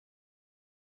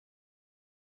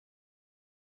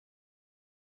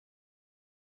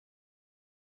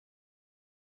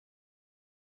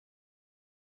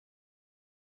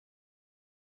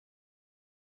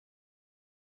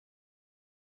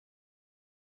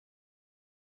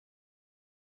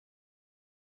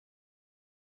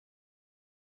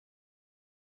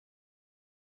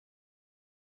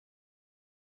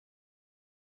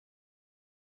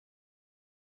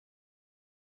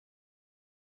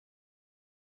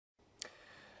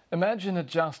Imagine at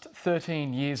just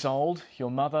 13 years old, your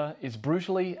mother is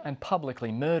brutally and publicly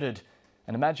murdered.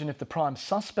 And imagine if the prime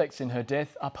suspects in her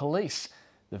death are police,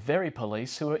 the very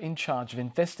police who are in charge of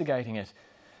investigating it.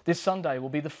 This Sunday will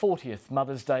be the 40th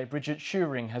Mother's Day Bridget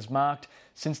Shearing has marked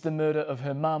since the murder of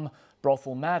her mum,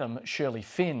 brothel madam Shirley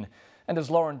Finn. And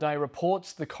as Lauren Day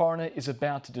reports, the coroner is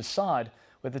about to decide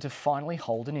whether to finally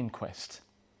hold an inquest.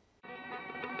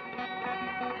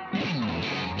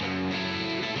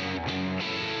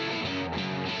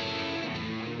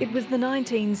 It was the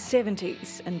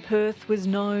 1970s and Perth was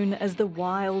known as the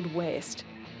Wild West,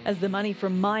 as the money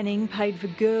from mining paid for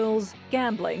girls,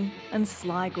 gambling and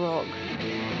sly grog.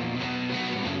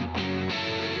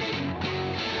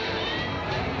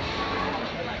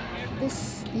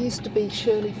 This used to be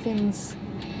Shirley Finn's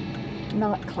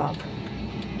nightclub.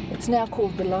 It's now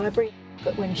called the Library,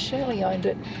 but when Shirley owned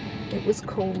it, it was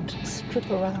called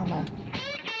Stripperama.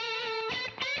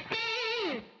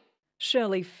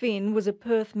 Shirley Finn was a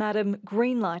Perth madam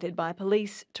greenlighted by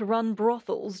police to run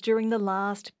brothels during the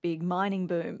last big mining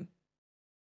boom.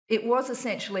 It was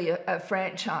essentially a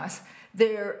franchise.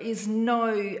 There is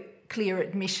no clear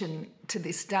admission to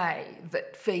this day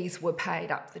that fees were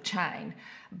paid up the chain,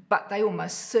 but they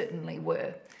almost certainly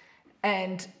were.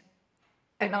 And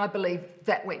I believe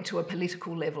that went to a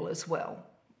political level as well,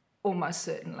 almost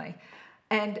certainly.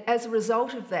 And as a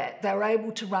result of that, they were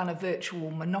able to run a virtual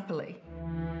monopoly.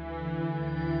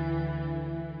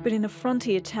 But in a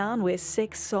frontier town where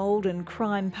sex sold and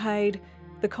crime paid,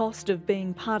 the cost of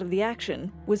being part of the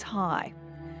action was high.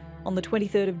 On the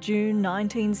 23rd of June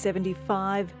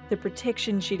 1975, the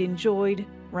protection she'd enjoyed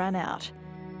ran out.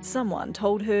 Someone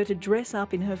told her to dress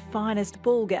up in her finest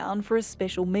ball gown for a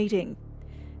special meeting.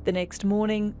 The next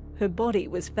morning, her body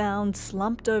was found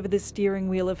slumped over the steering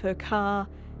wheel of her car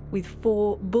with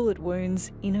 4 bullet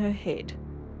wounds in her head.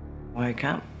 Woke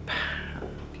up,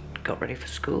 got ready for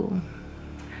school,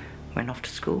 went off to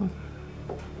school,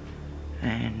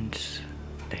 and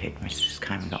the headmistress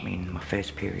came and got me in my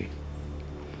first period.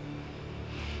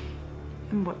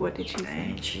 And what did she say?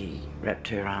 And she wrapped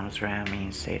her arms around me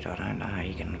and said, "I don't know how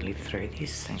you're going to live through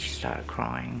this." And she started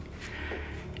crying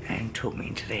and took me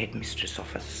into the headmistress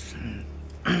office. And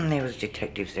there was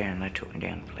detectives there and they took me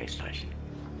down to the police station.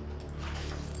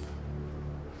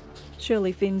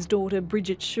 Shirley Finn's daughter,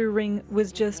 Bridget Shearing,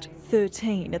 was just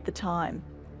 13 at the time.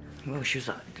 Well, she was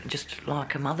just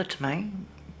like a mother to me.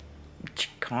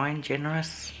 Kind,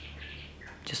 generous,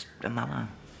 just a mother.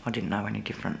 I didn't know any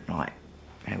different, like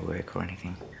her work or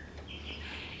anything.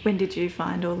 When did you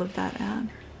find all of that out?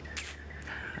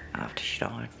 After she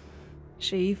died.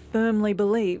 She firmly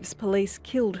believes police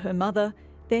killed her mother,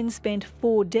 then spent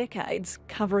 4 decades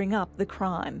covering up the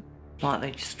crime. Like they're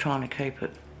just trying to keep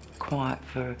it quiet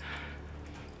for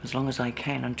as long as they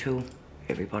can until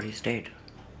everybody's dead.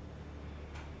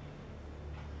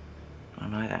 I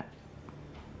know that.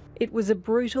 It was a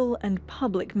brutal and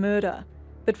public murder,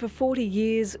 but for 40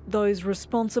 years, those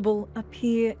responsible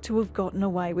appear to have gotten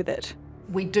away with it.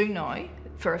 We do know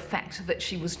for a fact that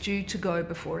she was due to go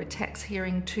before a tax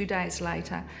hearing 2 days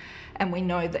later, and we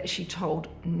know that she told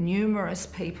numerous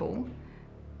people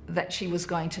that she was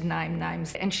going to name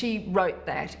names, and she wrote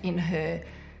that in her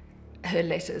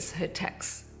letters, her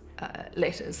tax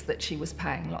letters, that she was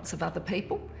paying lots of other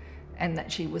people and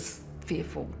that she was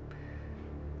fearful.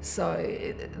 So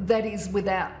that is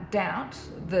without doubt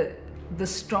the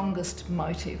strongest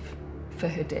motive for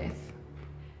her death.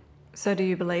 So do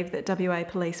you believe that WA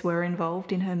police were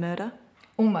involved in her murder?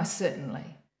 Almost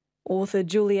certainly. Author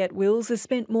Juliette Wills has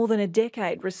spent more than a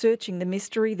decade researching the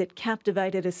mystery that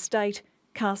captivated a state,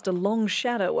 cast a long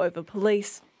shadow over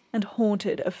police and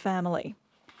haunted a family.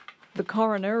 The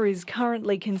coroner is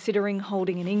currently considering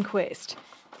holding an inquest.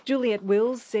 Juliette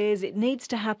Wills says it needs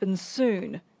to happen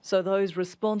soon, so those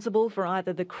responsible for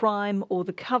either the crime or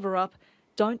the cover-up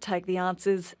don't take the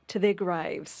answers to their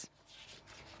graves.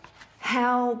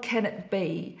 How can it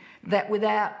be that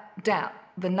without doubt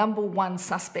the number 1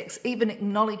 suspects, even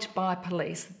acknowledged by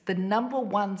police, the number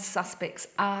 1 suspects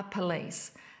are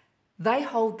police, they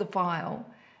hold the file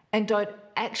and don't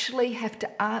actually have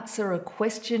to answer a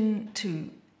question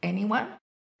to anyone?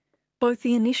 Both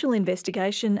the initial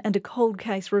investigation and a cold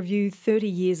case review 30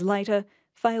 years later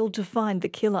failed to find the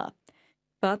killer.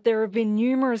 But there have been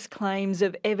numerous claims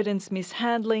of evidence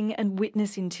mishandling and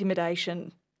witness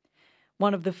intimidation.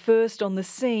 One of the first on the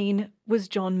scene was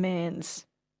John Manns.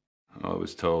 I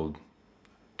was told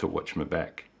to watch my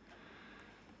back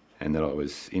and that I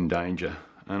was in danger.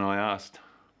 And I asked,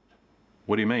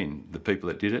 "What do you mean, the people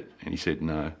that did it?" And he said,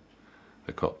 "No,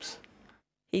 the cops."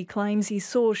 He claims he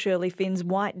saw Shirley Finn's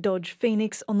white Dodge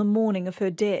Phoenix on the morning of her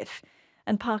death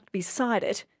and parked beside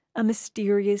it a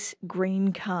mysterious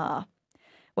green car.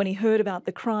 When he heard about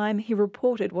the crime, he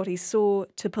reported what he saw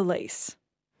to police.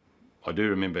 I do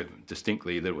remember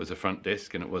distinctly that it was a front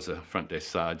desk, and it was a front desk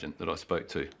sergeant that I spoke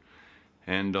to.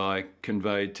 And I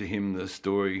conveyed to him the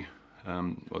story,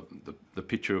 the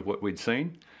picture of what we'd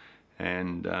seen,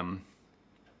 and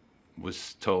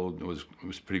was told, it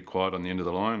was pretty quiet on the end of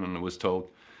the line, and I was told,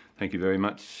 thank you very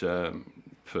much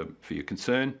for your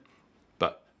concern,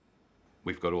 but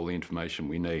we've got all the information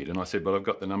we need. And I said, but I've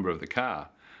got the number of the car.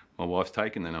 My wife's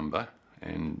taken the number,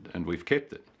 and we've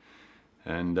kept it.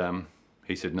 And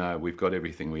he said, no, we've got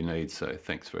everything we need, so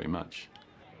thanks very much.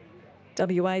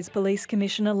 WA's Police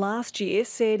Commissioner last year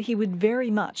said he would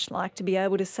very much like to be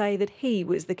able to say that he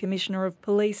was the Commissioner of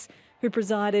Police who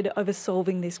presided over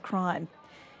solving this crime,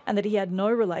 and that he had no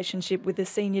relationship with the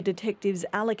senior detectives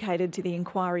allocated to the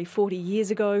inquiry 40 years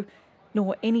ago,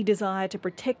 nor any desire to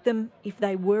protect them if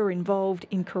they were involved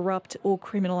in corrupt or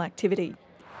criminal activity.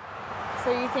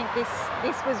 So you think this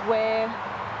was where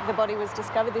the body was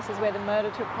discovered, this is where the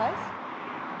murder took place?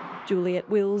 Juliet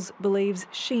Wills believes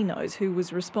she knows who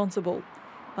was responsible,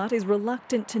 but is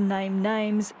reluctant to name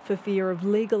names for fear of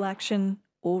legal action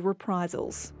or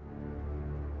reprisals.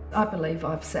 I believe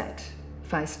I've sat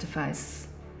face to face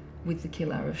with the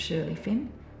killer of Shirley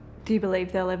Finn. Do you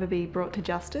believe they'll ever be brought to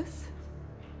justice?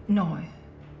 No,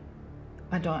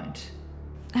 I don't.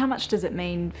 How much does it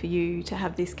mean for you to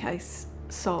have this case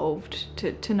solved,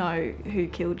 to know who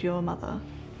killed your mother?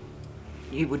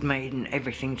 It would mean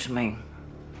everything to me.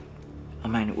 I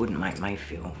mean, it wouldn't make me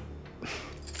feel...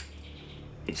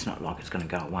 It's not like it's going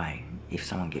to go away if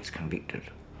someone gets convicted.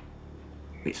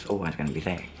 It's always going to be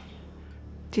there.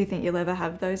 Do you think you'll ever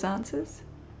have those answers?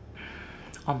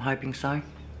 I'm hoping so.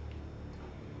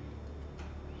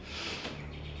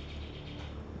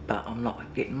 But I'm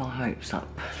not getting my hopes up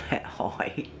that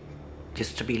high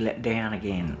just to be let down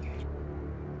again.